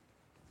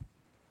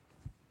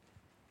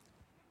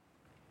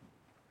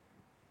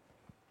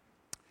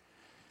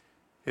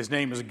His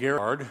name is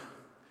Gary,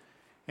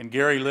 and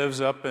Gary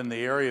lives up in the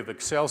area of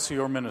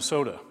Excelsior,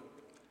 Minnesota.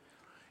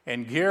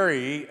 And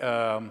Gary,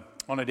 on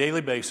a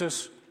daily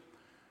basis,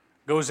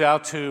 goes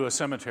out to a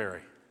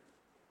cemetery.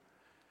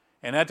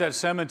 And at that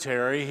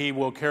cemetery, he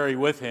will carry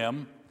with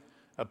him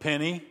a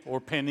penny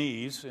or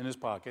pennies in his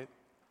pocket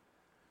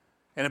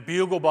and a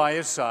bugle by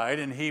his side,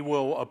 and he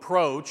will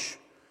approach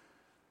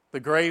the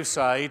grave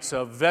sites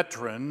of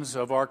veterans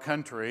of our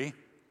country.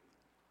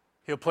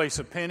 He'll place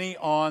a penny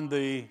on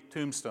the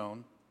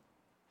tombstone.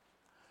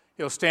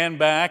 He'll stand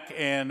back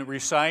and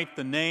recite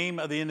the name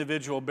of the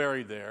individual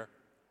buried there,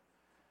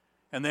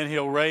 and then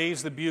he'll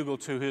raise the bugle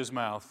to his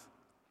mouth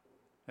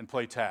and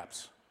play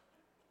taps.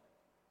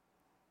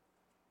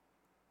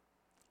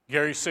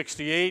 Gary's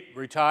 68,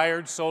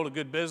 retired, sold a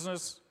good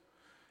business,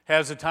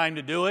 has the time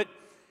to do it,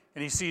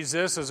 and he sees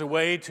this as a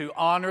way to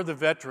honor the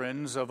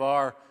veterans of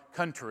our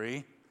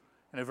country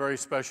in a very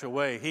special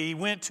way. He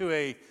went to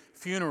a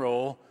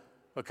funeral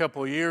a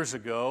couple of years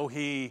ago.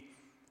 He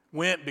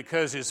went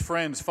because his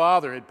friend's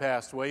father had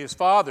passed away.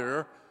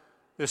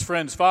 This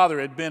friend's father,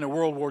 had been a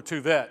World War II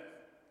vet.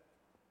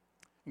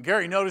 And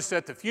Gary noticed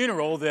at the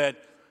funeral that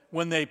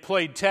when they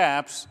played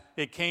taps,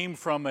 it came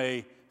from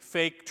a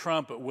fake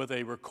trumpet with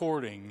a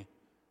recording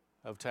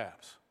of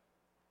taps.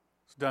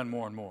 It's done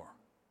more and more.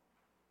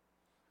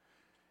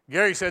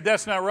 Gary said,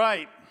 "That's not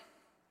right.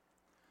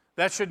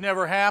 That should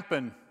never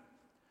happen."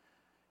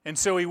 And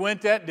so he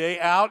went that day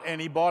out and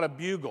he bought a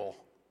bugle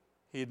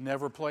he had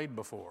never played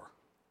before.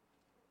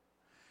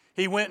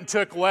 He went and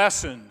took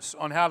lessons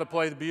on how to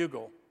play the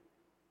bugle.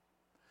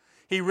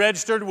 He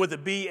registered with the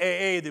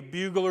BAA, the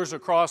Buglers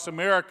Across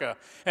America,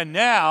 and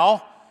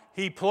now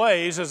he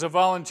plays as a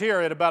volunteer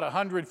at about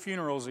 100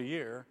 funerals a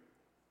year.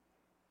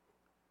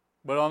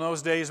 But on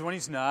those days when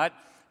he's not,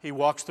 he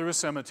walks through a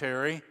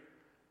cemetery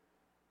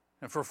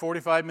and for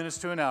 45 minutes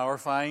to an hour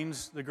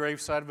finds the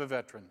gravesite of a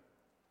veteran,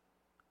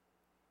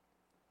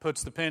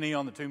 puts the penny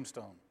on the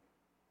tombstone,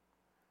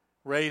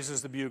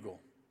 raises the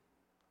bugle,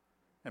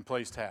 and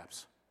plays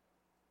taps.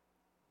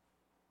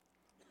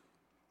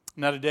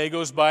 Not a day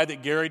goes by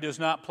that Gary does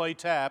not play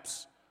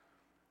taps.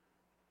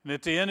 And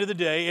at the end of the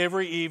day,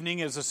 every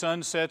evening as the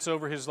sun sets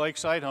over his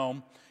lakeside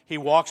home, he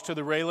walks to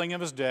the railing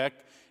of his deck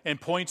and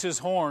points his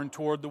horn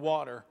toward the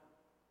water.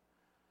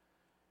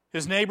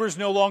 His neighbors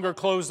no longer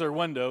close their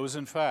windows.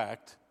 In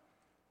fact,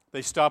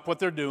 they stop what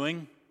they're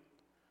doing,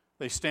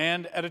 they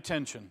stand at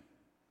attention,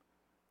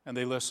 and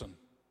they listen.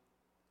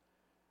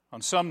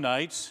 On some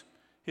nights,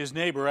 his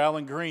neighbor,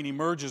 Alan Green,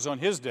 emerges on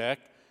his deck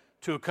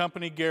to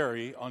accompany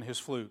Gary on his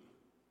flute.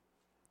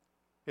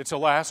 It's a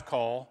last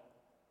call.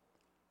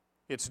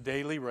 It's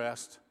daily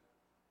rest.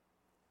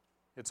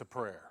 It's a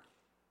prayer.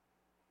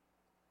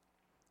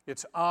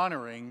 It's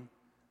honoring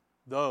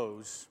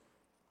those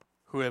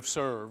who have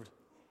served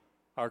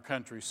our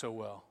country so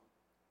well.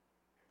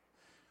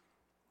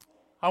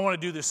 I want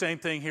to do the same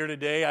thing here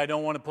today. I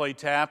don't want to play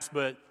taps,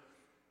 but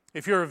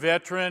if you're a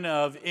veteran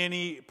of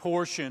any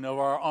portion of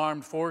our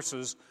armed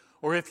forces,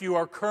 or if you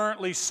are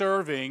currently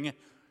serving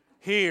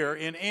here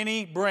in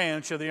any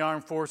branch of the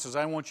armed forces,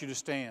 I want you to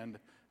stand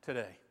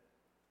today.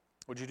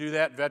 Would you do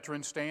that,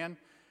 veterans stand?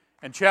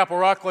 And Chapel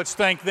Rock, let's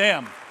thank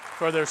them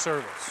for their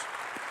service.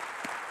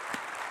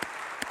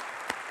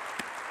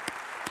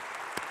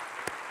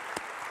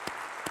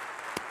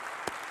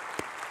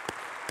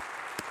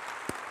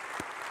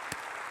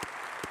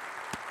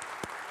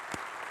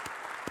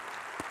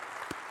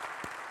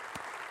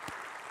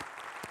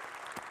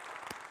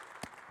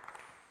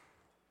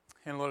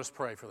 And let us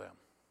pray for them.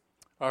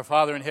 Our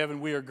Father in heaven,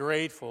 we are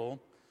grateful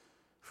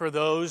for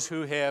those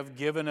who have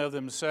given of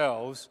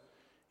themselves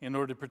in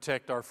order to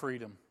protect our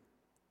freedom.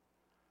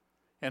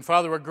 And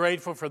Father, we're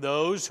grateful for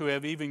those who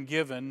have even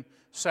given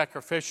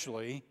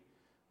sacrificially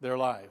their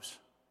lives.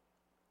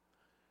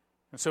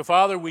 And so,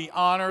 Father, we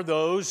honor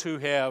those who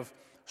have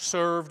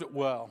served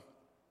well.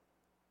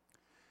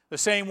 The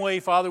same way,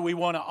 Father, we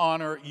want to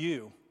honor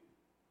you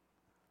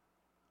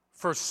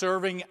for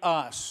serving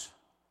us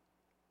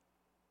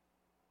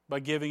by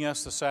giving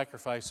us the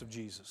sacrifice of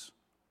Jesus.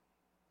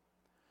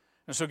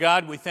 And so,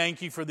 God, we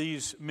thank you for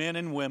these men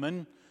and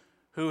women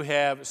who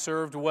have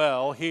served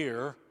well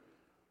here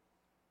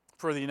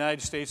for the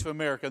United States of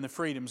America and the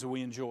freedoms that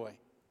we enjoy.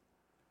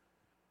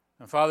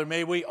 And Father,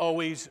 may we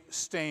always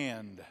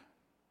stand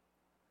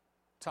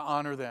to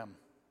honor them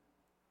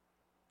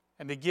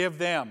and to give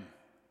them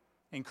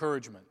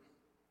encouragement.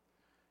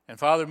 And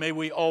Father, may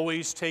we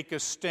always take a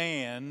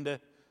stand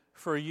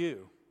for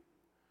you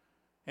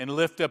and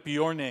lift up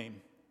your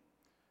name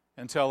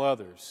and tell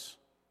others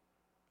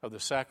of the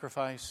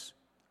sacrifice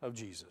of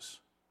Jesus.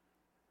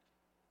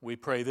 We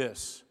pray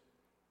this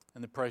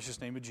in the precious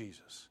name of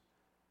Jesus.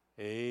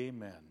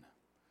 Amen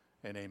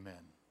and amen.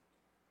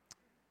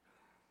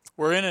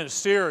 We're in a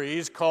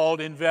series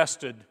called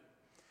Invested.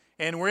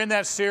 And we're in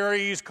that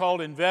series called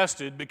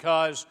Invested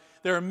because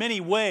there are many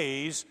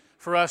ways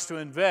for us to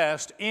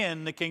invest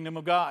in the kingdom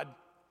of God.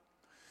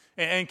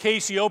 And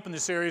Casey opened the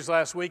series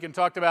last week and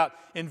talked about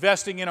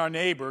investing in our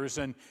neighbors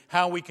and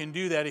how we can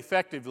do that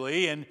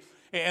effectively. And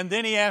And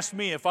then he asked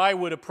me if I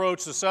would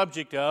approach the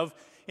subject of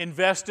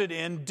invested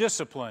in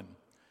discipline.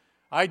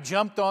 I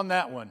jumped on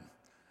that one.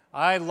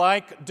 I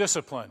like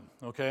discipline,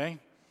 okay?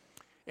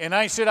 And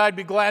I said I'd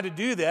be glad to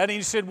do that. And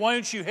he said, why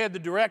don't you head the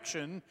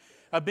direction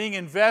of being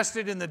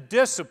invested in the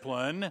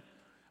discipline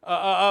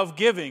of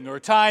giving or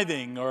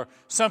tithing or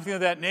something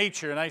of that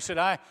nature? And I said,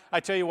 I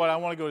tell you what, I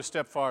want to go a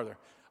step farther.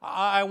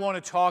 I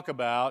want to talk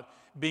about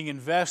being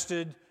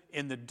invested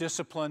in the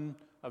discipline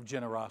of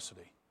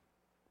generosity.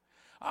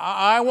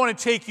 I want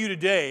to take you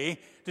today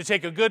to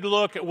take a good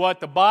look at what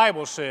the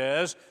Bible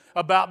says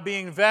about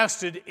being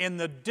invested in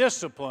the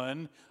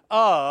discipline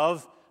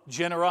of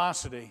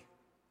generosity.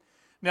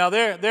 Now,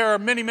 there are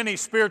many, many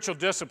spiritual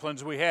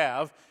disciplines we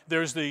have.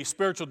 There's the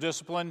spiritual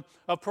discipline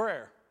of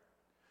prayer.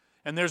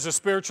 And there's a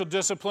spiritual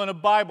discipline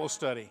of Bible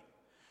study.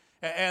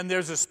 And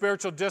there's a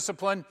spiritual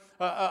discipline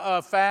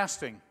of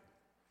fasting.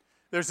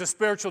 There's a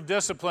spiritual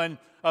discipline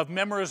of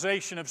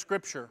memorization of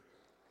Scripture.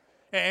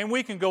 And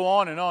we can go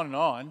on and on and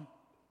on.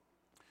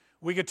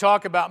 We could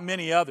talk about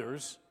many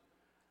others.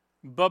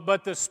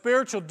 But the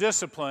spiritual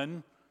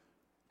discipline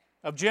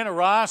of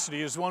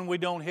generosity is one we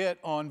don't hit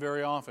on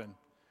very often.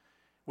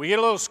 We get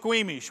a little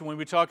squeamish when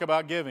we talk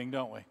about giving,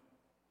 don't we?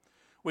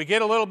 We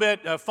get a little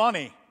bit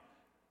funny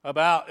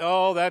about,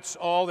 oh, that's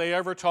all they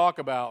ever talk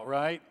about,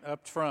 right,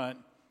 up front,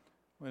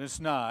 when it's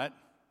not.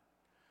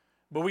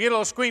 But we get a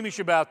little squeamish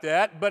about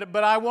that.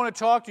 But I want to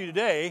talk to you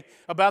today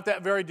about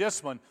that very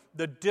discipline,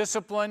 the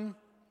discipline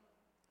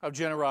of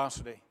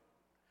generosity.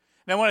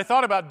 Now, when I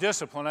thought about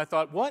discipline, I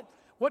thought,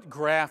 what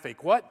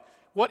graphic, what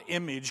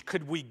image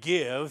could we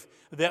give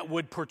that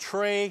would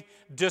portray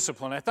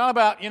discipline? I thought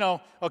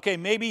about, okay,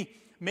 maybe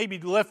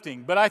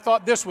lifting, but I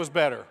thought this was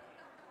better.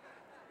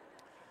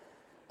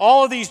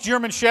 All of these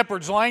German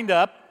shepherds lined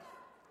up,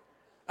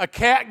 a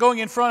cat going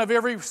in front of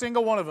every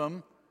single one of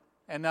them,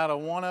 and not a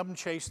one of them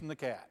chasing the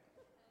cat.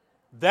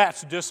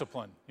 That's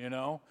discipline,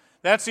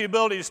 That's the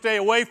ability to stay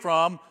away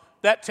from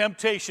that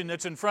temptation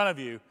that's in front of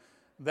you.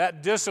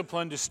 That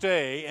discipline to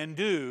stay and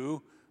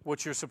do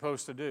what you're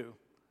supposed to do.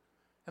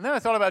 And then I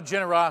thought about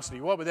generosity.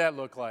 What would that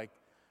look like?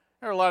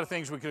 There are a lot of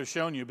things we could have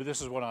shown you, but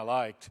this is what I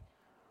liked.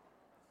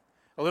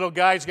 A little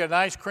guy's got an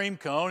ice cream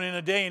cone in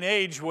a day and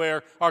age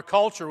where our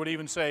culture would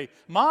even say,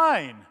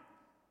 mine.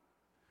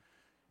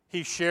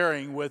 He's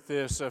sharing with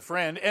this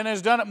friend and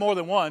has done it more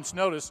than once.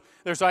 Notice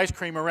there's ice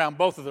cream around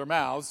both of their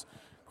mouths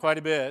quite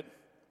a bit.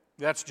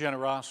 That's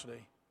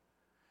generosity.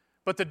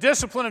 But the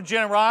discipline of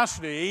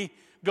generosity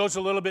goes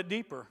a little bit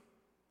deeper.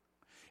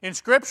 In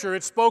Scripture,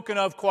 it's spoken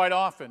of quite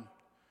often.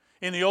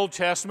 In the Old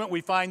Testament,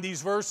 we find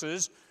these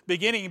verses.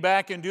 Beginning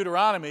back in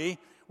Deuteronomy,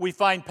 we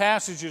find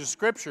passages of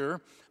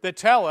Scripture that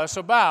tell us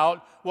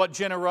about what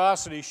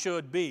generosity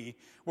should be.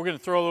 We're going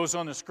to throw those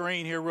on the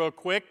screen here real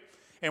quick,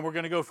 and we're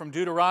going to go from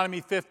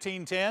Deuteronomy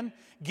 15:10.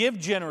 Give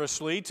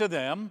generously to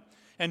them,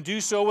 and do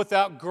so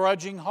without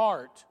grudging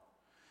heart.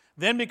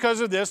 Then because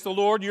of this, the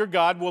Lord your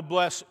God will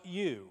bless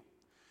you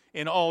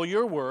in all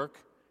your work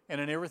and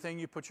in everything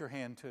you put your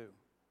hand to.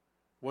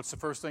 What's the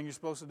first thing you're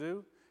supposed to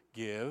do?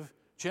 Give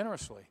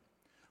generously.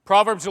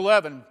 Proverbs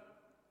 11,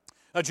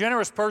 a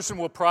generous person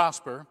will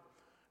prosper.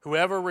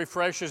 Whoever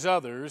refreshes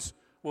others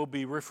will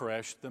be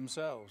refreshed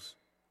themselves.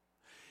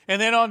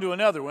 And then on to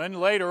another one.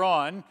 Later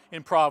on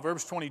in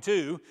Proverbs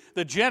 22,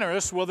 the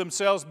generous will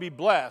themselves be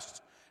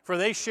blessed, for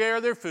they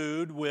share their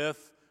food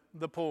with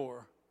the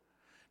poor.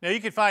 Now you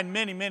can find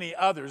many, many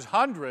others,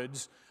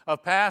 hundreds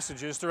of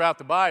passages throughout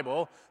the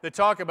Bible that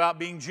talk about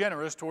being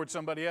generous towards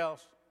somebody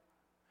else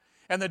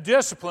and the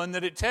discipline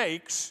that it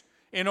takes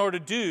in order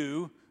to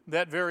do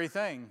that very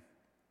thing.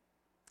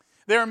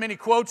 There are many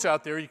quotes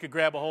out there you could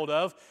grab a hold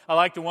of. I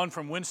like the one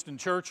from Winston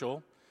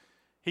Churchill.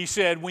 He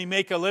said, we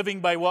make a living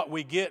by what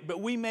we get,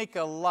 but we make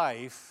a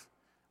life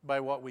by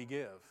what we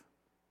give.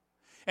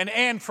 And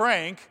Anne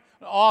Frank,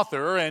 an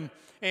author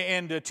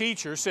and a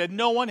teacher, said,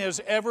 no one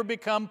has ever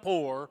become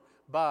poor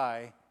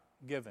by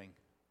giving.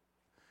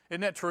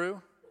 Isn't that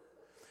true?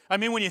 I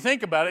mean, when you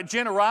think about it,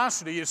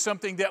 generosity is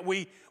something that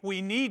we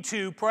need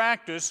to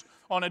practice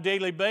on a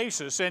daily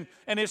basis. And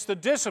it's the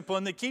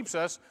discipline that keeps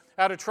us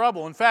out of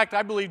trouble. In fact,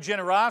 I believe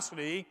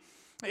generosity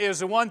is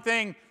the one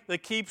thing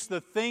that keeps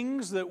the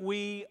things that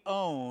we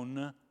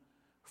own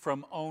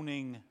from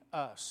owning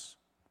us.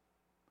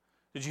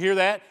 Did you hear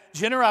that?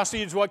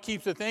 Generosity is what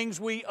keeps the things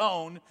we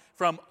own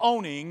from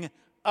owning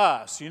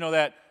us. You know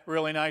that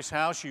really nice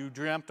house you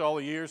dreamt all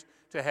the years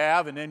to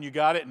have, and then you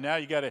got it, and now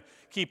you got to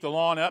keep the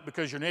lawn up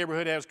because your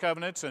neighborhood has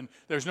covenants, and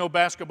there's no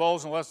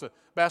basketballs unless the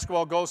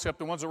basketball goes, except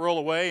the ones that roll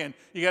away, and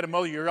you got to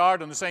mow your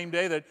yard on the same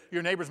day that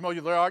your neighbors mow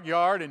your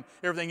yard and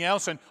everything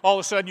else, and all of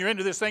a sudden you're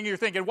into this thing, and you're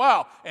thinking,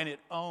 wow, and it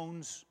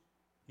owns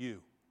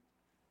you.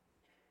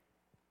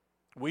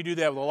 We do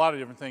that with a lot of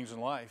different things in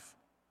life.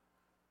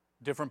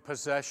 Different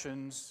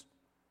possessions,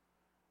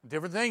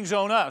 different things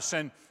own us,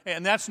 and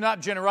that's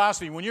not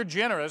generosity. When you're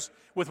generous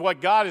with what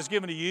God has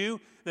given to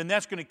you, then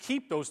that's going to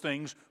keep those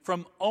things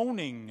from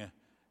owning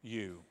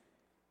you.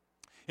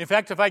 In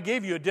fact, if I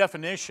gave you a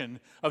definition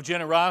of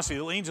generosity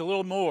that leans a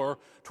little more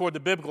toward the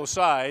biblical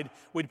side,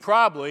 we'd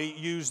probably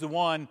use the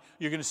one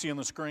you're going to see on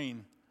the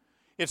screen.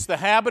 It's the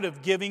habit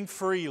of giving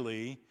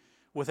freely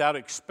without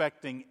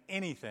expecting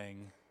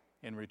anything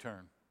in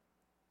return.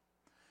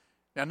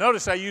 Now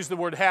notice I use the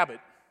word habit.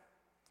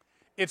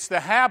 It's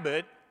the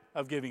habit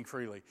of giving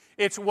freely.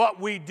 It's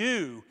what we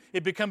do.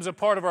 It becomes a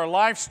part of our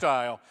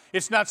lifestyle.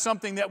 It's not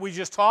something that we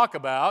just talk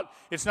about.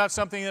 It's not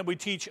something that we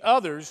teach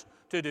others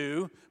to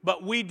do,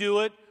 but we do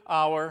it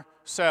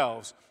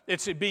ourselves.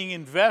 It's being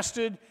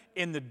invested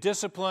in the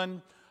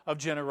discipline of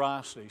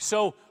generosity.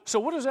 So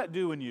what does that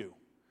do in you?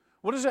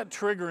 What does that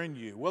trigger in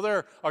you? Well,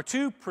 there are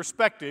two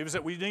perspectives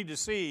that we need to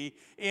see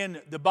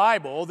in the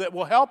Bible that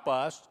will help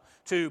us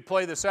to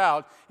play this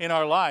out in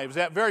our lives.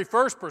 That very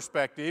first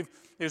perspective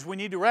is we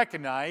need to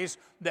recognize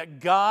that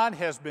God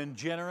has been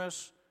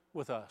generous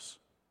with us.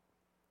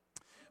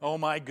 Oh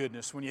my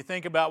goodness, when you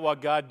think about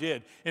what God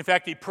did. In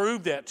fact, He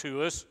proved that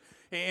to us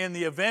in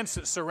the events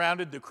that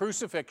surrounded the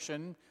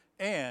crucifixion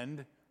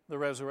and the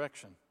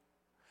resurrection.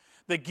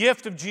 The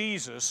gift of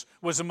Jesus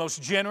was the most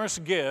generous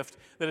gift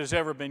that has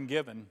ever been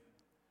given.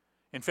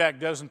 In fact,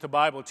 doesn't the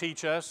Bible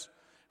teach us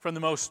from the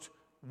most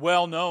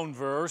well-known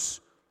verse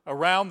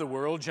around the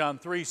world, John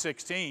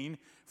 3:16,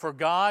 for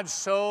God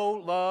so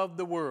loved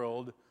the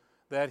world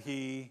that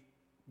He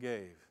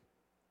gave.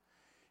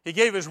 He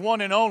gave His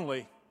one and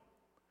only.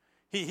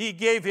 He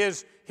gave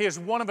His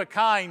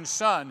one-of-a-kind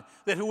Son,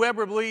 that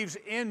whoever believes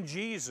in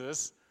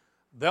Jesus,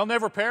 they'll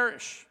never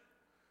perish,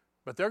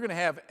 but they're going to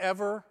have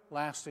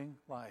everlasting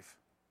life.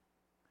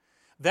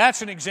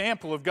 That's an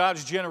example of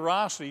God's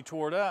generosity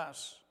toward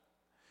us.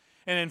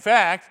 And in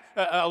fact,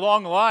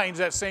 along the lines,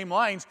 that same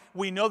lines,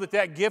 we know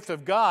that gift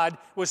of God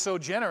was so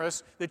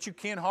generous that you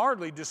can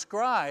hardly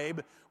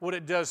describe what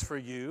it does for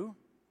you.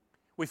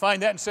 We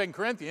find that in 2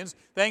 Corinthians.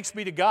 Thanks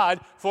be to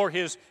God for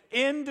His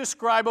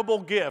indescribable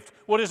gift.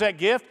 What is that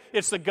gift?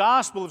 It's the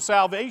gospel of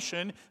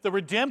salvation, the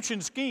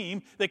redemption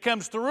scheme that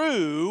comes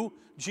through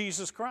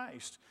Jesus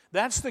Christ.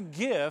 That's the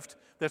gift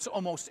that's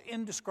almost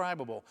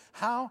indescribable.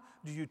 How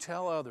do you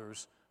tell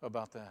others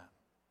about that?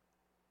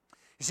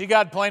 You see,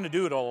 God planned to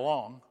do it all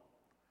along.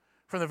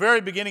 From the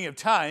very beginning of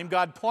time,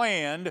 God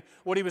planned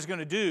what He was going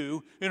to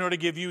do in order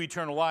to give you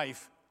eternal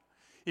life.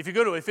 If you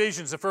go to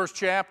Ephesians, the first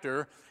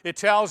chapter, it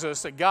tells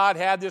us that God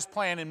had this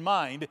plan in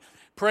mind.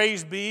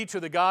 Praise be to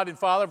the God and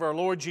Father of our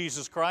Lord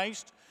Jesus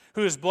Christ,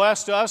 who has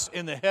blessed us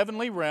in the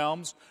heavenly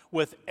realms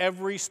with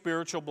every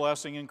spiritual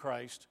blessing in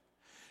Christ.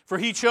 For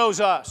He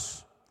chose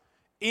us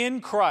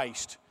in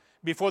Christ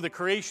before the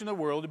creation of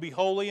the world to be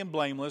holy and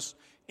blameless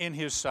in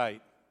His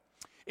sight.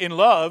 In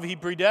love, He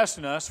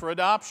predestined us for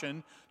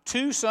adoption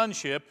to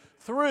sonship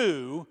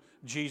through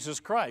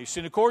Jesus Christ,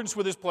 in accordance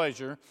with His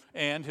pleasure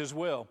and His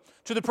will,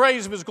 to the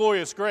praise of His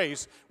glorious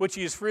grace, which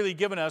He has freely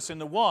given us in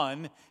the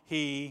one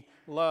He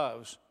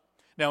loves.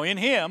 Now in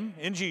Him,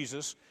 in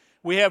Jesus,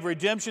 we have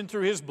redemption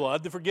through His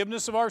blood, the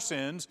forgiveness of our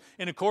sins,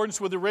 in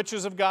accordance with the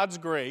riches of God's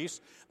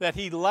grace that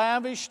He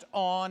lavished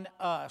on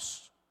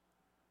us.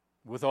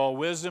 With all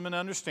wisdom and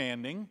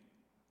understanding,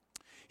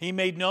 He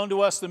made known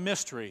to us the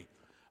mystery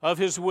of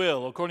His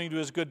will, according to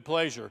His good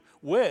pleasure,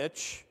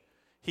 which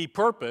He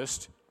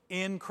purposed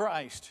in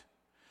Christ,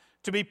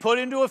 to be put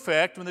into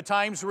effect when the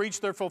times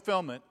reach their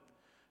fulfillment,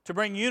 to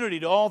bring unity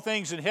to all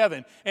things in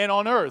heaven and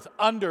on earth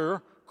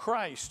under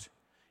Christ.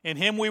 In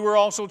Him we were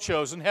also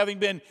chosen, having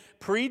been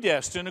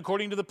predestined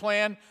according to the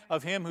plan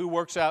of Him who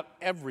works out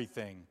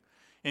everything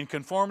in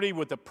conformity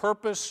with the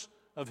purpose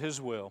of His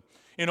will,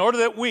 in order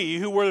that we,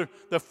 who were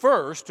the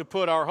first to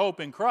put our hope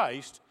in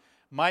Christ,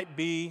 might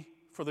be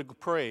for the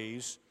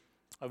praise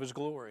of His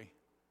glory.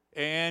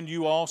 And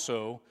you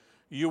also,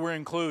 you were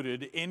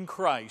included in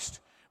Christ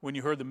when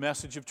you heard the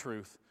message of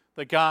truth,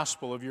 the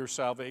gospel of your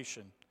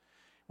salvation.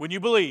 When you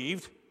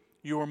believed,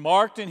 you were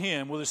marked in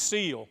Him with a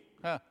seal,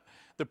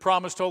 the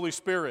promised Holy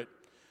Spirit,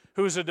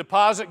 who is a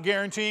deposit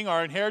guaranteeing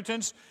our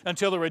inheritance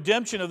until the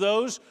redemption of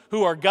those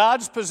who are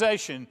God's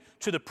possession,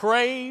 to the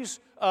praise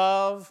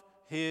of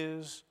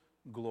His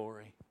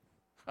glory.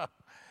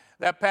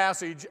 That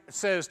passage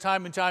says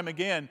time and time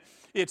again,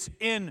 it's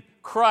in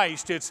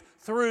Christ, it's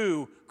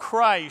through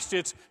Christ,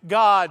 it's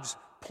God's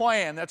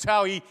plan. That's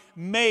how He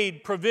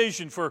made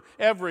provision for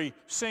every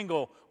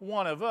single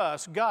one of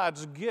us.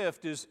 God's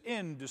gift is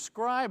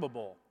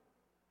indescribable.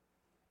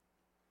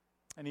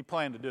 And He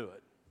planned to do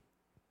it.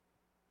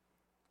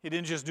 He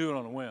didn't just do it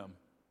on a whim.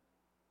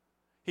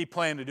 He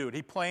planned to do it.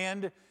 He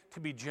planned to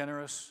be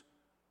generous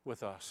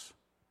with us.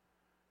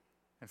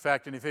 In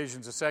fact, in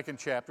Ephesians, the second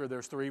chapter,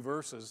 there's 3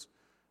 verses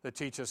that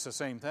teach us the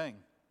same thing.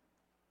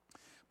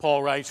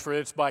 Paul writes, for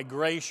it's by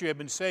grace you have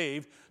been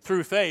saved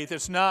through faith.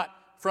 It's not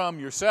from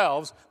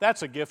yourselves.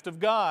 That's a gift of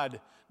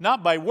God.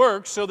 Not by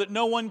works, so that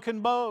no one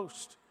can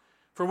boast.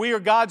 For we are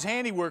God's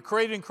handiwork,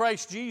 created in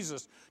Christ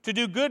Jesus, to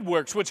do good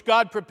works, which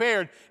God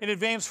prepared in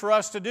advance for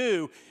us to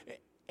do.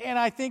 And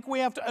I think we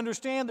have to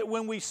understand that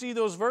when we see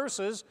those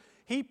verses,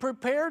 He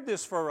prepared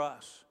this for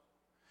us.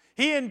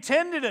 He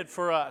intended it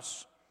for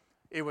us.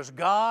 It was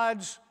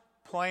God's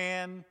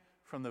plan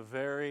from the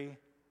very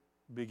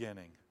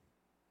beginning.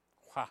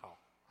 Wow.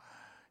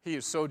 He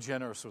is so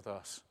generous with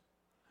us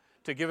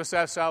to give us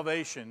that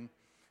salvation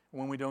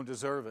when we don't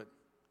deserve it.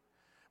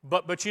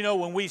 But you know,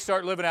 when we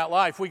start living out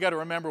life, we got to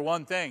remember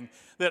one thing,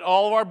 that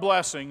all of our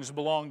blessings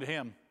belong to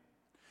Him.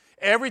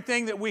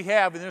 Everything that we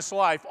have in this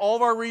life, all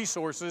of our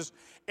resources,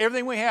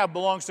 everything we have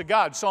belongs to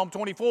God. Psalm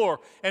 24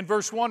 and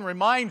verse 1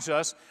 reminds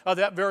us of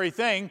that very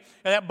thing.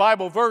 And that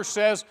Bible verse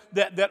says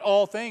that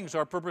all things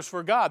are purpose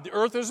for God. The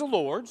earth is the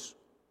Lord's,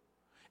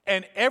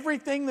 and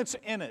everything that's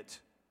in it,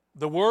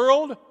 the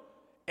world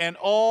and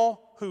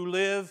all who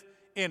live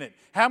in it.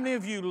 How many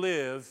of you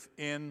live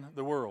in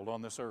the world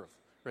on this earth?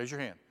 Raise your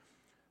hand.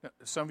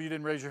 Some of you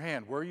didn't raise your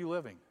hand. Where are you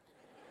living?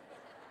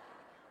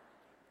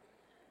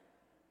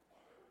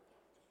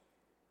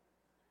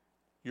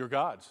 You're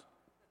God's.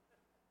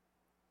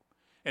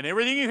 And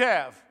everything you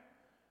have,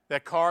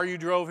 that car you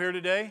drove here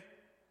today,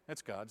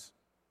 that's God's.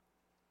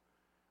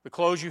 The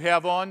clothes you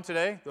have on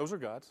today, those are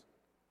God's.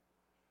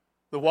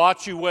 The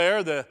watch you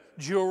wear, the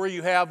jewelry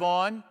you have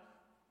on,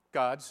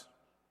 God's.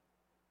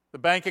 The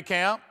bank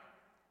account,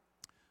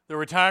 the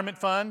retirement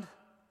fund,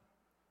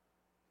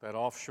 that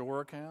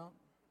offshore account,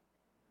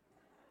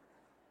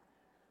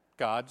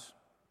 God's.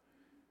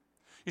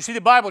 You see,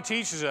 the Bible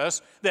teaches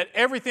us that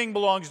everything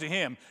belongs to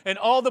Him, and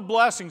all the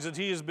blessings that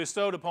He has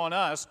bestowed upon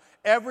us,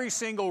 every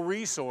single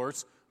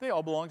resource, they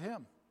all belong to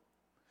Him.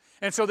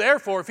 And so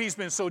therefore, if He's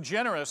been so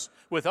generous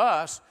with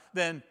us,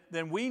 then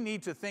we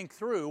need to think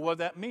through what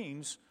that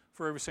means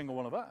for every single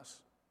one of us.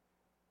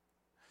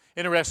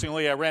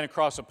 Interestingly, I ran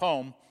across a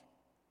poem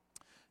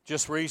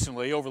just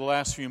recently, over the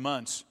last few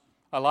months.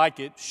 I like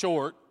it,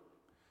 short,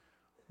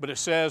 but it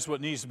says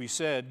what needs to be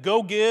said.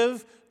 Go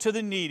give to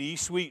the needy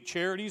sweet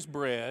charity's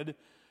bread,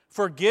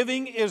 for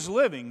giving is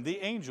living, the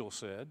angel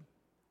said.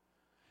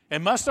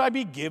 And must I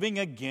be giving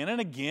again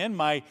and again?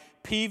 My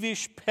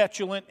peevish,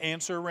 petulant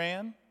answer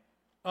ran.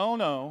 Oh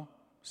no,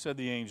 said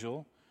the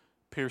angel,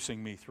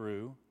 piercing me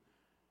through.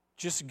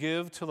 Just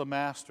give till the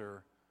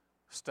master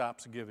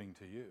stops giving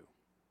to you.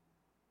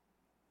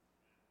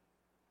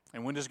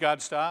 And when does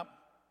God stop?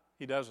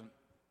 He doesn't.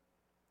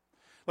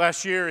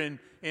 Last year, in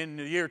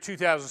the year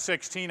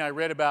 2016, I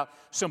read about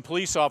some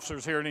police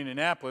officers here in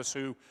Indianapolis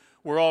who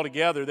were all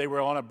together. They were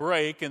on a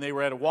break, and they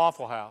were at a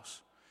Waffle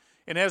House.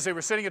 And as they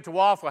were sitting at the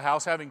Waffle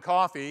House having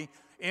coffee,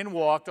 in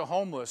walked a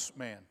homeless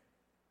man.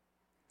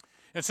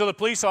 And so the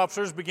police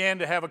officers began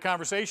to have a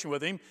conversation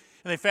with him,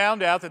 and they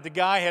found out that the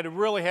guy had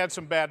really had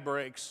some bad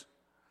breaks.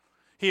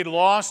 He had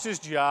lost his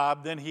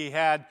job, then he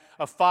had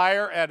a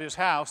fire at his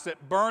house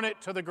that burned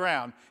it to the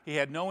ground. He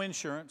had no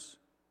insurance.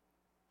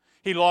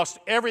 He lost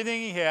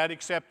everything he had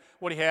except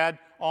what he had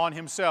on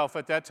himself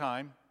at that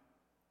time.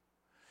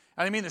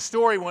 And I mean, the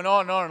story went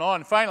on and on and on.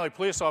 And finally, a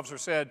police officer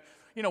said,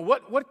 you know,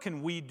 what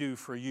can we do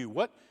for you?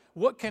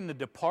 What can the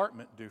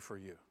department do for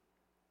you?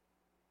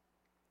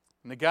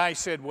 And the guy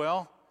said,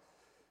 well,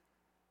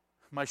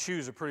 my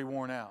shoes are pretty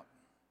worn out.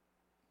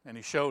 And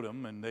he showed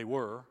them, and they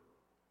were.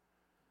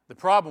 The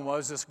problem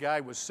was this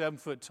guy was 7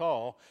 foot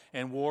tall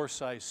and wore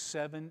size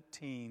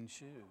 17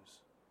 shoes.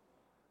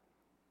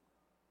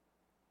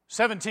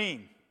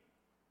 17.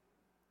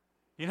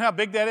 You know how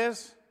big that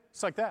is?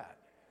 It's like that.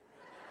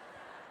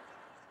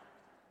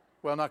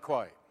 Well, not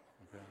quite.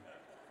 Okay.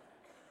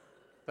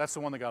 That's the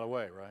one that got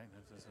away, right?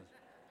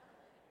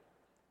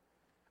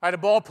 I had a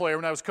ball player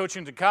when I was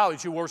coaching to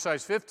college who wore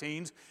size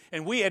 15s,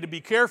 and we had to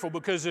be careful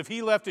because if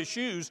he left his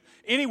shoes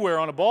anywhere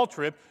on a ball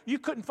trip, you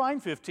couldn't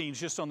find 15s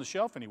just on the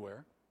shelf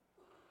anywhere.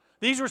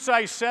 These were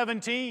size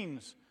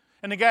 17s.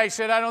 And the guy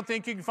said, I don't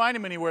think you can find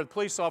them anywhere. The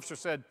police officer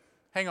said,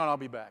 hang on, I'll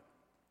be back.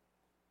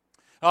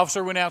 The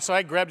officer went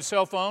outside, grabbed a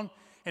cell phone,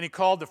 and he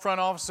called the front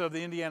office of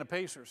the Indiana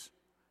Pacers.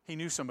 He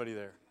knew somebody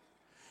there.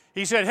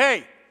 He said,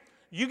 hey,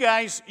 you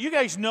guys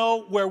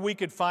know where we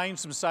could find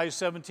some size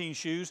 17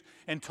 shoes,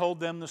 and told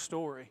them the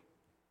story.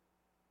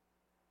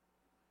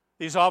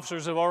 These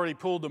officers have already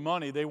pooled the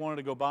money. They wanted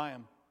to go buy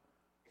them.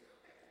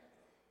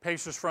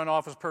 Pacers front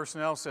office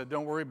personnel said,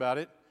 don't worry about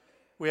it.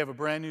 We have a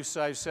brand new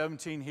size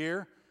 17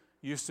 here.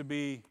 Used to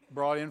be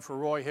brought in for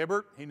Roy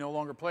Hibbert. He no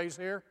longer plays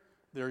here.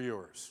 They're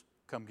yours.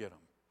 Come get them.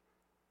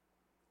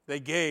 They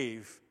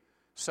gave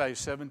size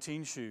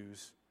 17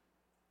 shoes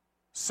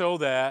so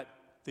that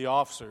the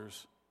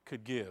officers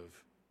could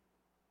give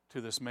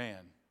to this man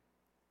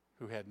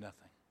who had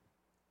nothing.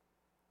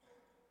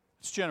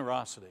 It's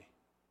generosity.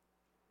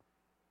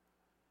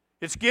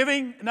 It's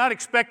giving, not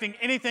expecting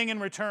anything in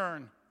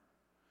return.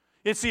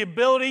 It's the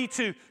ability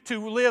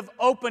to live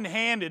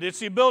open-handed. It's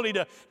the ability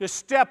to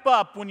step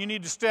up when you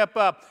need to step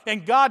up.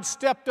 And God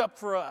stepped up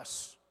for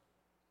us.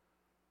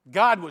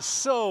 God was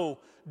so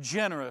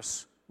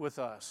generous with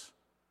us.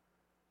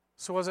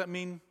 So what does that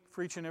mean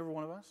for each and every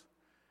one of us?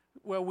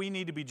 Well, we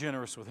need to be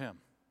generous with Him.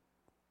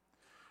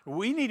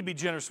 We need to be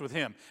generous with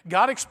Him.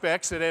 God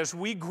expects that as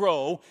we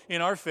grow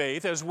in our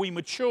faith, as we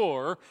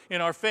mature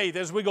in our faith,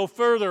 as we go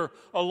further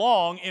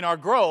along in our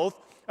growth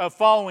of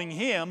following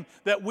Him,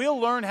 that we'll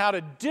learn how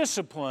to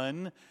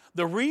discipline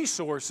the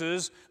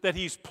resources that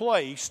He's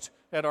placed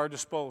at our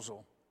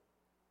disposal.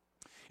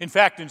 In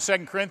fact, in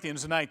 2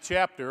 Corinthians, the 9th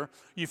chapter,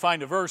 you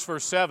find a verse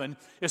 7.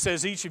 It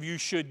says, each of you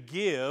should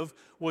give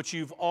what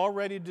you've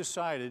already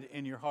decided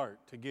in your heart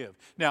to give.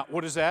 Now,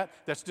 what is that?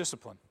 That's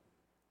discipline.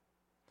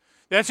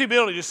 That's the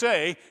ability to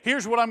say,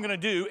 here's what I'm going to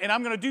do, and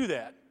I'm going to do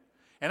that.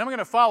 And I'm going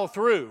to follow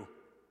through.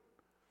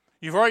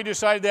 You've already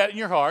decided that in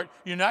your heart.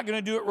 You're not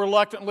going to do it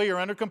reluctantly or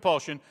under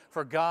compulsion,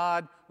 for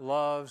God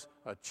loves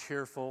a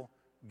cheerful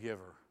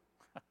giver.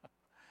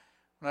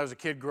 When I was a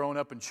kid growing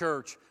up in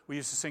church, we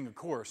used to sing a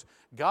chorus.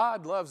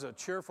 God loves a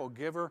cheerful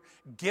giver.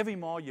 Give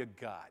him all you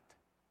got.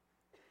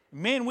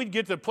 Man, we'd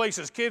get to the place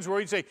as kids where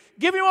we'd say,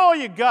 give him all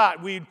you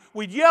got. We'd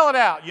yell it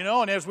out,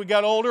 and as we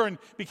got older and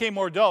became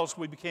more adults,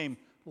 we became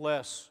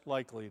less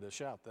likely to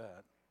shout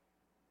that.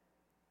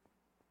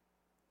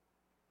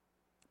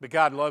 But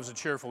God loves a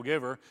cheerful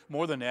giver.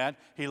 More than that,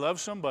 he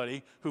loves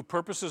somebody who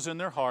purposes in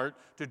their heart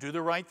to do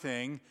the right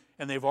thing,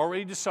 and they've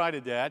already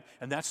decided that,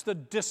 and that's the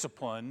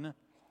discipline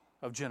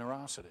of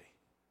generosity.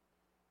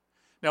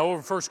 Now,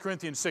 over 1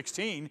 Corinthians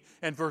 16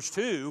 and verse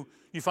 2,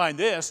 you find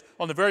this: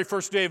 on the very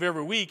first day of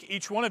every week,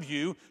 each one of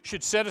you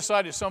should set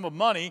aside a sum of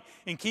money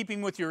in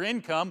keeping with your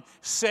income,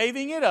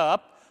 saving it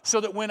up so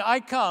that when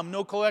I come,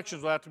 no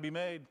collections will have to be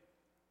made.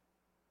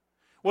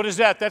 What is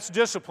that? That's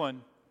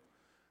discipline.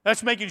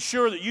 That's making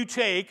sure that you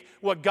take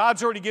what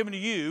God's already given to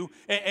you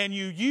and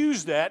you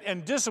use that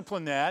and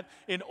discipline that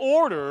in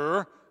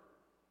order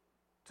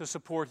to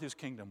support his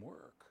kingdom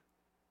work.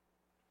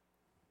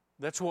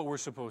 That's what we're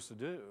supposed to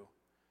do.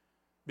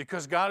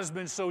 Because God has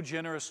been so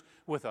generous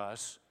with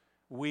us,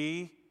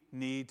 we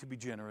need to be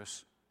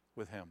generous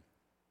with him.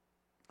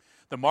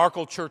 The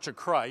Markle Church of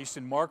Christ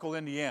in Markle,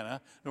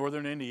 Indiana,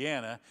 northern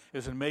Indiana,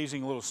 is an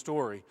amazing little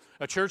story.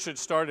 A church that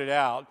started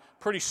out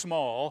pretty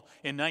small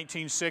in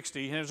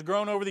 1960 and has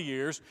grown over the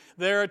years.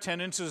 Their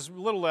attendance is a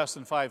little less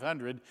than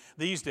 500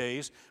 these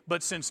days.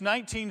 But since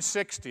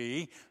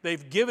 1960,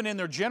 they've given in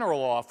their general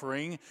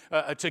offering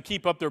to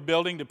keep up their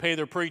building, to pay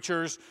their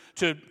preachers,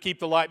 to keep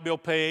the light bill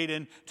paid,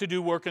 and to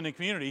do work in the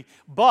community.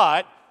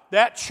 But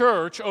that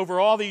church, over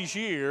all these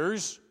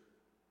years,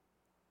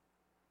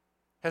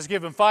 has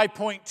given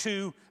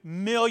 $5.2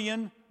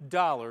 million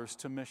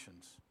to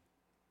missions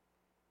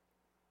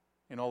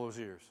in all those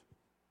years.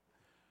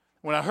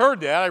 When I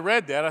heard that, I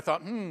read that, I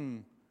thought,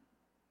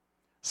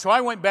 So I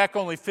went back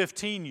only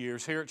 15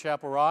 years here at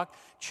Chapel Rock,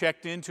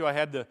 I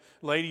had the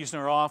ladies in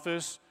our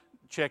office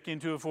check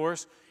into it for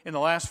us. In the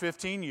last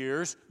 15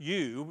 years,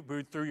 you,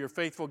 through your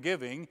faithful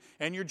giving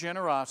and your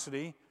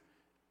generosity,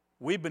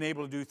 we've been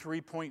able to do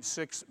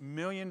 $3.6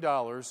 million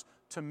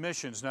to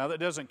missions. Now, that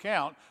doesn't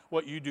count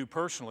what you do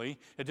personally.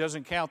 It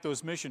doesn't count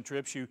those mission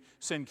trips you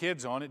send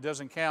kids on. It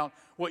doesn't count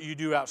what you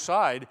do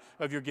outside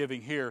of your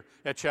giving here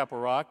at Chapel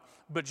Rock.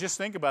 But just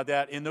think about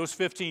that in those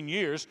 15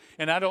 years,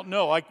 and I don't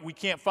know, we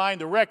can't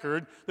find the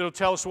record that'll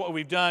tell us what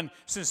we've done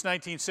since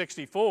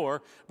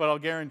 1964, but I'll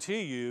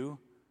guarantee you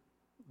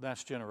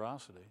that's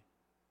generosity.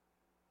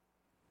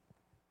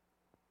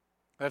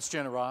 That's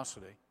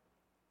generosity.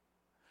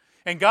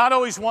 And God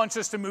always wants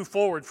us to move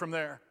forward from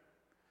there.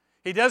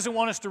 He doesn't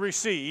want us to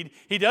recede.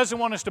 He doesn't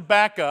want us to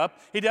back up.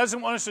 He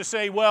doesn't want us to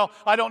say, well,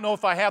 I don't know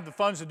if I have the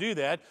funds to do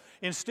that.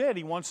 Instead,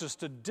 he wants us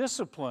to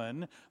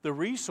discipline the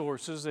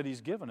resources that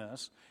he's given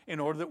us in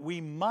order that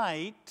we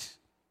might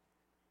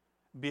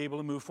be able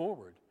to move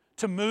forward,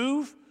 to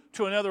move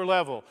to another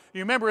level.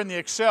 You remember in the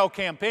Excel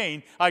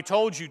campaign, I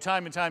told you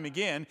time and time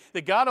again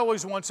that God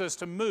always wants us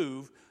to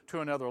move to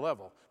another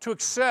level, to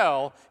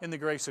excel in the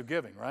grace of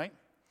giving, right?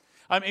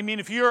 I mean,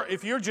 if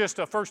you're just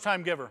a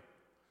first-time giver,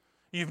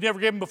 you've never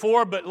given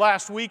before, but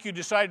last week you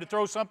decided to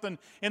throw something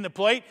in the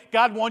plate,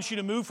 God wants you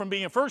to move from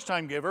being a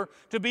first-time giver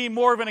to being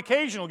more of an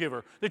occasional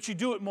giver, that you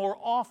do it more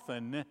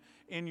often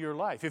in your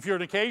life. If you're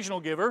an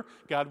occasional giver,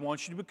 God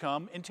wants you to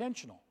become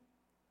intentional.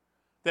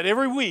 That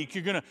every week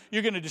you're going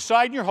to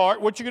decide in your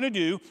heart what you're going to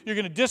do, you're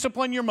going to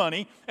discipline your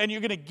money, and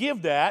you're going to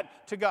give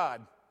that to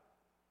God.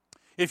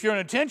 If you're an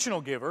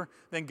intentional giver,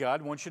 then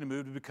God wants you to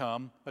move to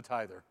become a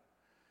tither.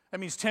 That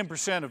means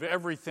 10% of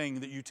everything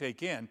that you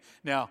take in.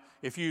 Now,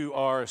 if you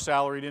are a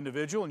salaried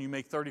individual and you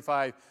make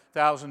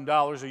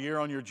 $35,000 a year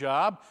on your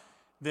job,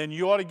 then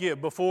you ought to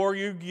give, before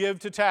you give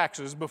to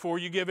taxes, before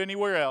you give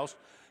anywhere else,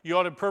 you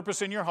ought to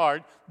purpose in your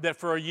heart that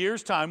for a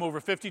year's time,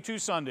 over 52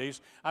 Sundays,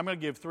 I'm going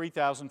to give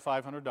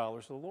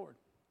 $3,500 to the Lord.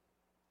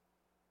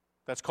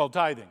 That's called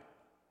tithing.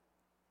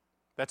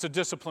 That's a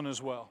discipline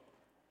as well.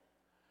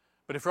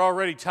 But if you're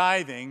already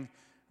tithing,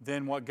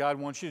 then what God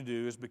wants you to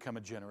do is become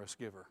a generous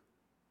giver.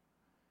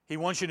 He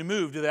wants you to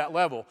move to that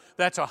level.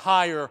 That's a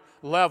higher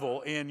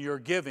level in your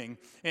giving.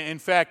 In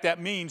fact,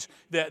 that means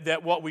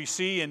that what we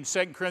see in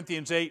 2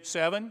 Corinthians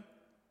 8:7,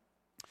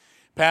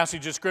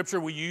 passage of Scripture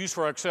we use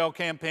for our Excel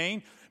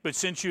campaign, but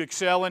since you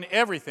excel in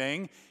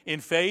everything, in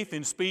faith,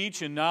 in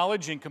speech, in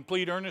knowledge, in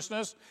complete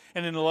earnestness,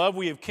 and in the love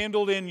we have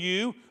kindled in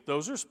you,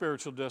 those are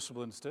spiritual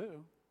disciplines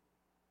too.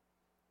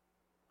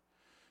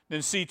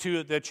 Then see to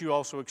it that you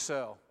also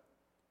excel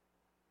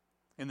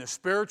in the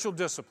spiritual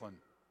discipline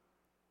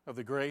of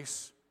the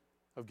grace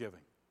of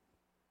giving.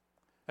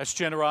 That's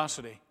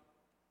generosity.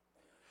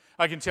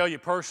 I can tell you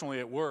personally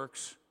it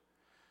works.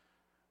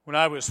 When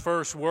I was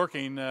first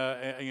working,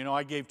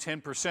 I gave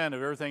 10%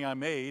 of everything I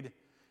made.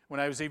 When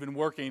I was even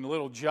working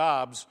little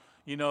jobs,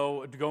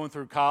 going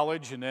through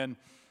college, and then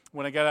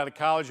when I got out of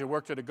college, I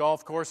worked at a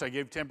golf course. I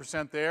gave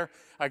 10% there.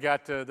 I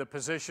got the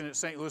position at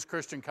St. Louis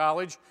Christian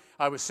College.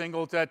 I was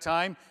single at that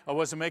time. I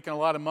wasn't making a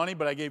lot of money,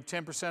 but I gave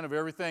 10% of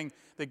everything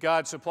that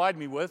God supplied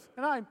me with,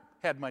 and I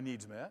had my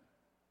needs met.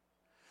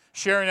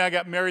 Sherry and I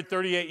got married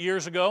 38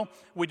 years ago.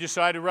 We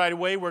decided right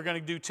away we're going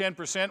to do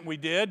 10%. We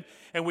did,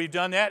 and we've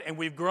done that, and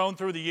we've grown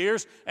through the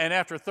years. And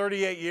after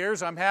 38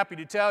 years, I'm happy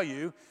to tell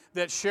you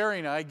that Sherry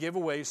and I give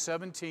away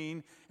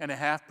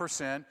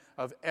 17.5%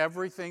 of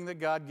everything that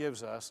God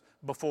gives us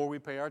before we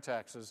pay our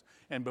taxes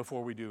and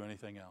before we do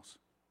anything else.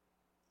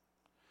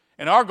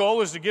 And our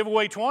goal is to give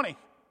away 20%.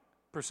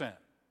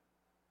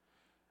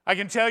 I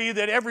can tell you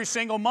that every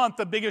single month,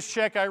 the biggest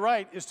check I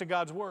write is to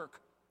God's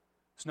work.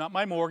 It's not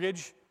my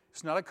mortgage.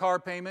 It's not a car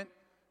payment.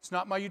 It's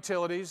not my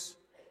utilities.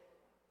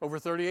 Over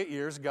 38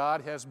 years,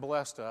 God has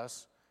blessed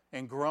us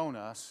and grown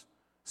us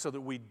so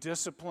that we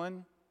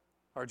discipline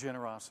our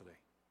generosity.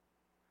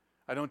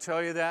 I don't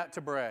tell you that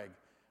to brag.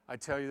 I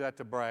tell you that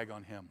to brag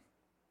on Him.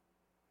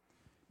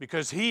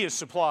 Because He has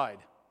supplied,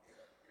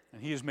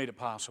 and He has made it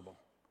possible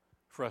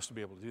for us to be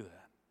able to do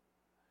that.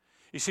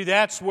 You see,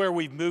 that's where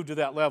we've moved to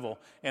that level,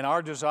 and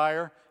our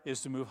desire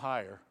is to move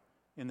higher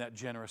in that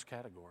generous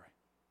category.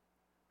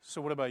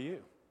 So what about you?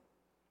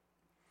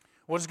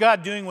 What is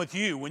God doing with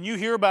you? When you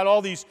hear about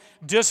all these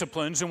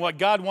disciplines and what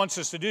God wants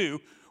us to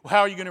do, how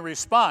are you going to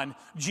respond?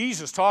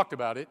 Jesus talked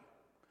about it.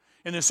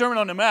 In the Sermon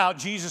on the Mount,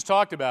 Jesus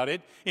talked about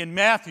it. In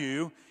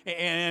Matthew,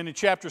 and in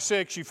chapter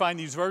 6, you find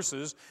these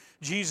verses.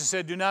 Jesus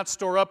said, "Do not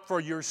store up for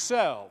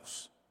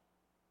yourselves."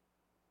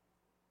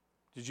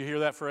 Did you hear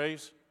that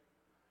phrase?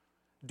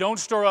 Don't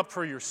store up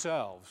for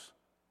yourselves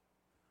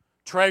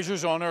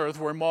treasures on earth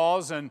where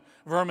moths and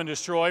vermin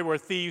destroy, where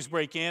thieves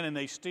break in and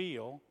they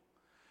steal.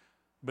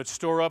 But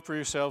store up for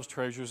yourselves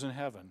treasures in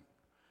heaven,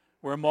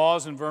 where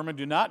moths and vermin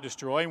do not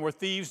destroy, and where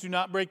thieves do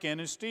not break in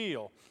and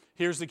steal.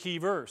 Here's the key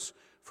verse.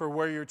 For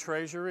where your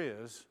treasure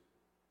is,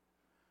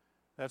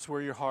 that's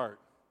where your heart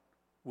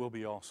will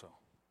be also.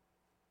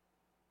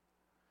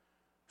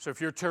 So if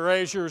your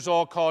treasure is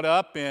all caught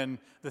up in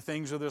the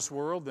things of this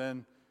world,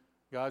 then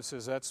God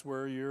says that's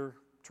where your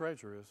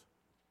treasure is.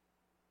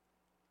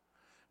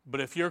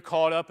 But if you're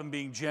caught up in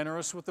being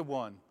generous with the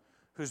one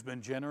who's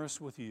been generous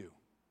with you,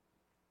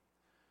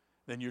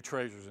 then your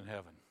treasure's in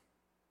heaven.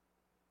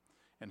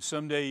 And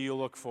someday you'll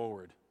look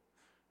forward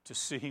to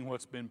seeing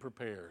what's been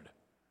prepared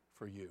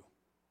for you.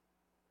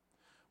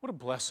 What a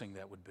blessing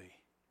that would be.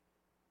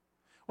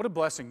 What a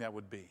blessing that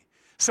would be.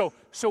 So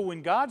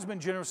when God's been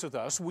generous with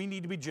us, we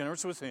need to be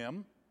generous with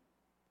Him.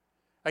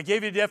 I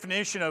gave you a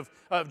definition of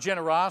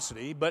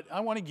generosity, but I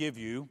want to give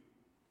you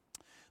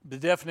the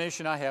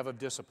definition I have of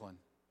discipline.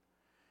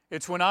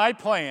 It's when I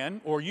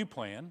plan, or you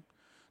plan,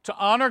 to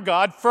honor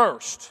God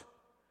first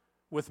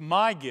with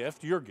my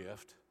gift, your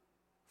gift,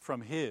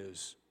 from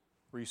His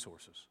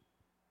resources.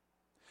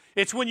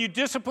 It's when you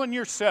discipline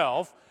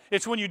yourself.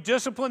 It's when you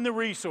discipline the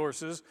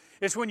resources.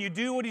 It's when you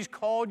do what He's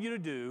called you to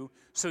do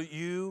so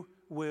you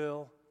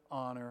will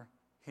honor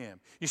Him.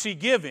 You see,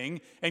 giving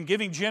and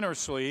giving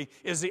generously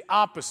is the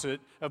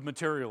opposite of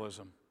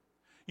materialism.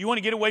 You want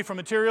to get away from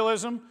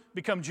materialism?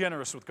 Become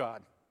generous with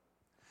God.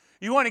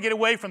 You want to get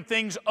away from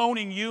things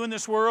owning you in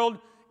this world?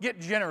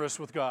 Get generous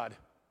with God.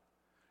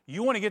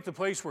 You want to get to the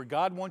place where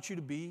God wants you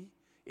to be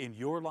in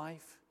your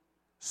life,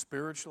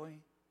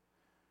 spiritually?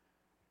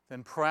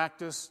 Then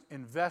practice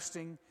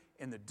investing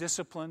in the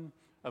discipline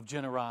of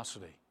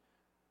generosity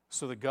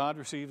so that God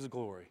receives the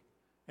glory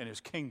and His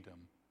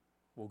kingdom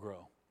will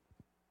grow.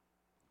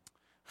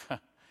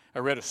 I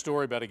read a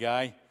story about a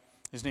guy.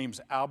 His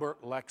name's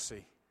Albert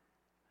Lexie.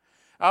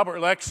 Albert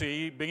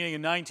Lexie, beginning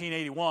in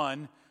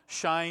 1981,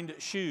 shined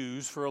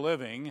shoes for a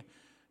living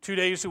 2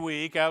 days a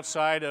week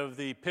outside of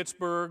the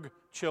Pittsburgh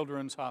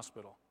Children's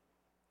Hospital.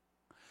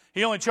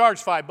 He only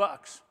charged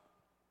 $5.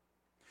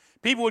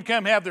 People would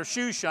come have their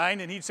shoes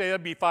shined, and he'd say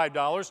that'd be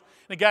 $5. And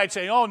the guy'd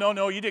say, "Oh,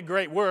 no, you did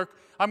great work.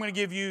 I'm going to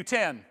give you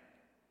 10."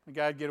 The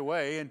guy'd get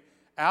away, and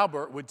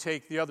Albert would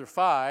take the other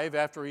 5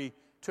 after he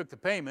took the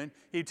payment.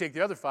 He'd take the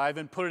other 5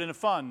 and put it in a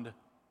fund.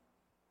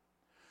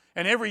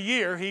 And every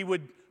year he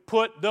would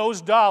put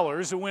those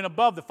dollars that went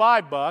above the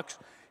 $5,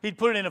 he'd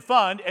put it in a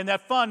fund, and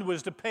that fund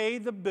was to pay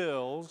the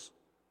bills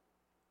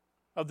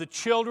of the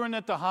children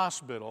at the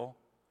hospital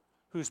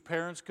whose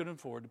parents couldn't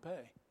afford to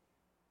pay.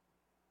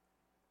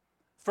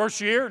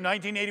 First year,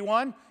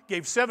 1981,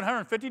 gave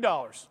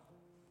 $750.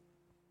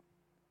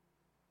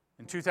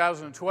 In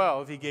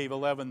 2012, he gave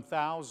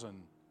 $11,000.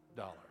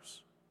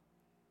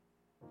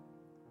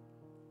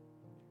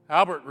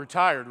 Albert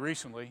retired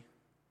recently.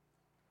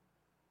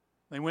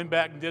 They went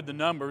back and did the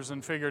numbers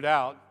and figured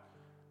out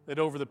that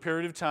over the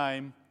period of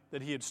time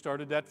that he had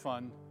started that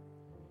fund,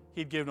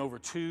 he'd given over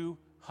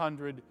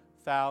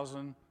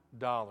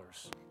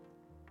 $200,000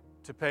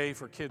 to pay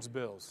for kids'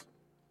 bills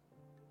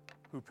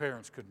who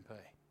parents couldn't pay.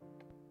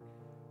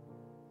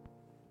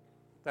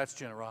 That's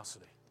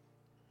generosity.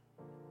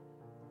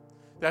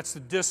 That's the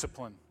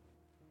discipline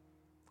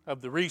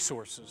of the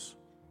resources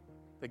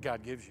that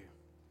God gives you.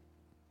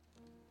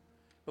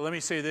 But let me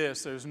say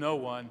this, there's no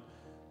one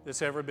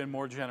that's ever been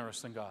more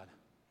generous than God.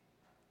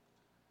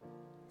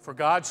 For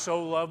God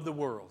so loved the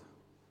world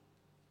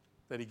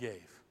that He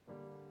gave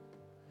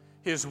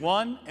His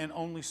one and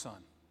only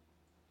Son,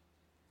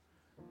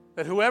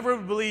 that whoever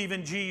would believe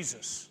in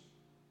Jesus,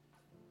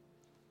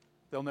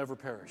 they'll never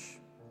perish,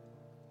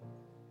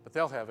 but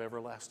they'll have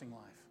everlasting life.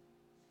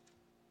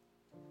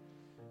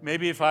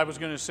 Maybe if I was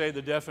going to say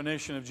the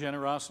definition of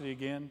generosity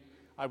again,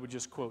 I would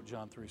just quote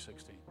John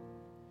 3:16.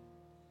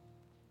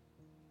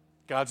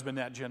 God's been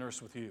that generous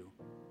with you.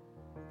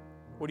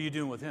 What are you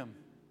doing with Him?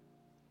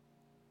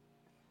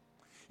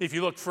 If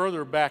you look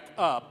further back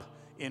up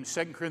in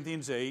 2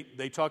 Corinthians 8,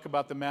 they talk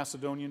about the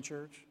Macedonian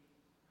church.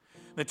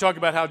 They talk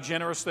about how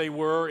generous they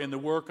were in the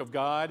work of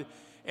God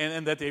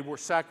and that they were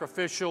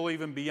sacrificial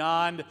even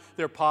beyond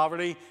their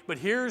poverty. But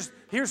here's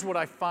what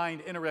I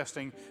find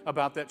interesting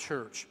about that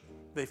church.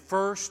 They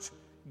first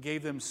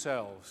gave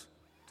themselves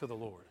to the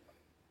Lord.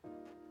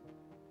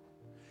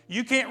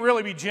 You can't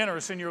really be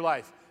generous in your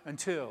life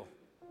until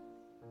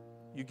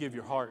you give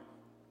your heart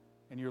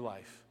and your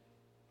life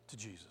to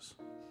Jesus.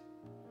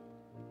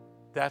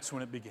 That's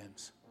when it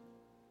begins.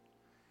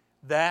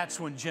 That's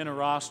when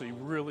generosity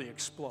really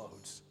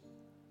explodes.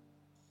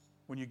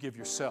 When you give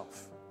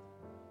yourself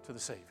to the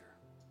Savior.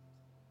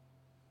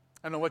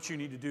 I don't know what you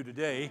need to do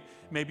today.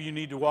 Maybe you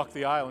need to walk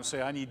the aisle and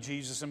say, I need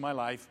Jesus in my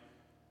life.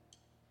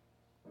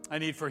 I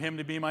need for Him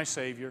to be my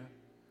Savior.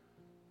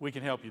 We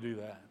can help you do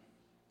that.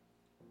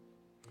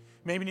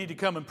 Maybe you need to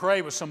come and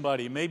pray with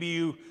somebody. Maybe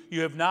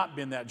you have not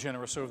been that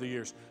generous over the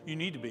years. You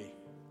need to be.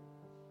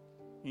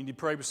 You need to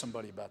pray with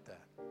somebody about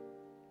that.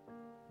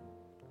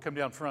 Come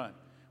down front.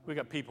 We've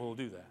got people who will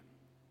do that.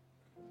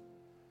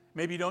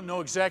 Maybe you don't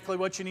know exactly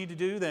what you need to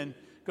do, then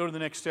go to the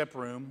next step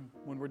room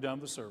when we're done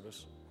with the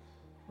service.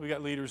 We've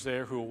got leaders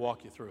there who will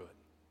walk you through it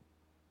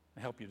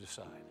and help you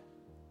decide.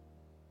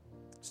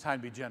 It's time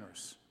to be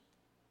generous.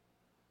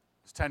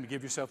 It's time to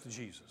give yourself to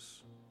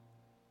Jesus.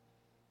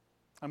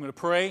 I'm going to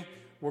pray.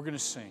 We're going to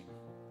sing.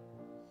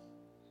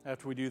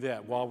 After we do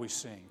that, while we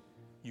sing,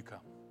 you come.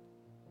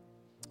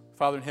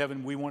 Father in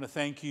heaven, we want to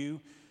thank you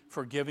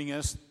for giving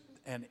us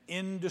an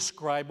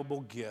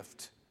indescribable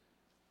gift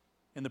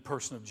in the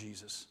person of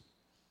Jesus.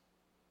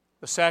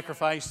 The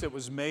sacrifice that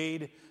was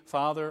made,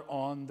 Father,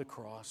 on the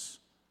cross.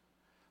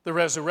 The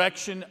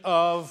resurrection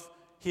of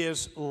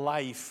His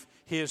life,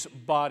 His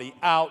body,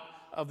 out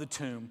of the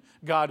tomb.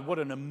 God, what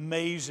an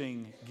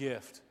amazing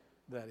gift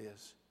that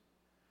is.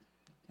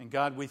 And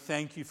God, we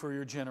thank you for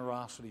your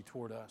generosity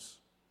toward us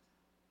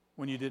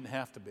when you didn't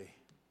have to be.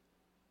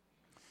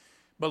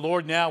 But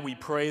Lord, now we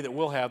pray that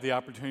we'll have the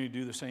opportunity to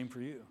do the same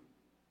for you.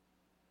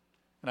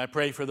 And I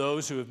pray for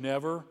those who have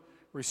never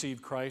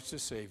received Christ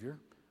as Savior.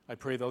 I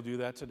pray they'll do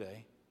that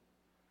today.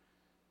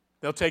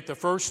 They'll take the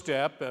first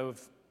step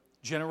of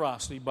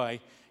generosity by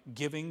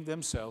giving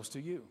themselves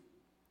to you.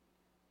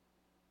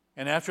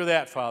 And after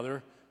that,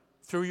 Father,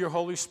 through your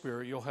Holy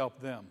Spirit, you'll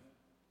help them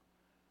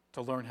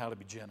to learn how to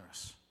be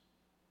generous.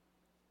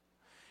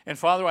 And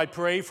Father, I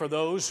pray for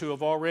those who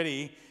have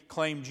already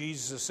claimed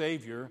Jesus as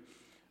Savior,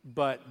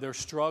 but they're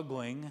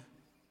struggling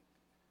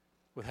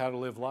with how to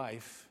live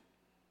life.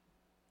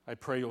 I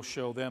pray you'll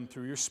show them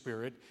through your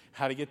Spirit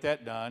how to get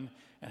that done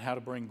and how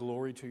to bring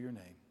glory to your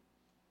name.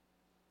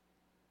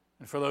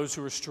 And for those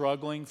who are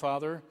struggling,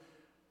 Father,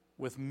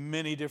 with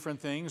many different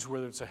things,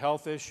 whether it's a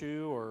health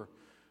issue or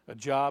a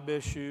job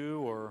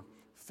issue or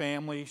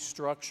family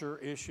structure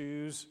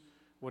issues,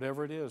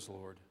 whatever it is,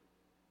 Lord,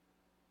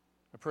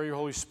 I pray your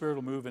Holy Spirit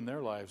will move in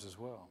their lives as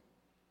well,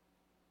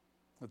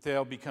 that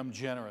they'll become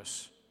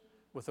generous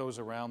with those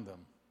around them,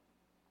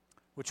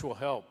 which will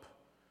help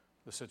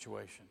the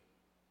situation.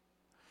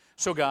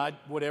 So God,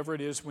 whatever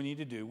it is we need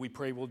to do, we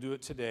pray we'll do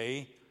it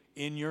today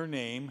in your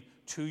name,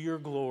 to your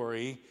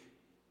glory,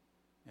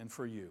 and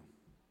for you.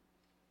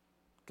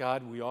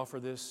 God, we offer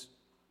this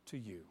to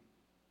you.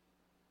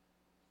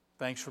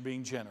 Thanks for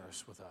being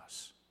generous with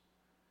us.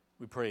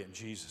 We pray in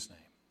Jesus'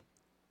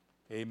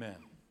 name. Amen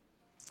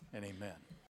and amen.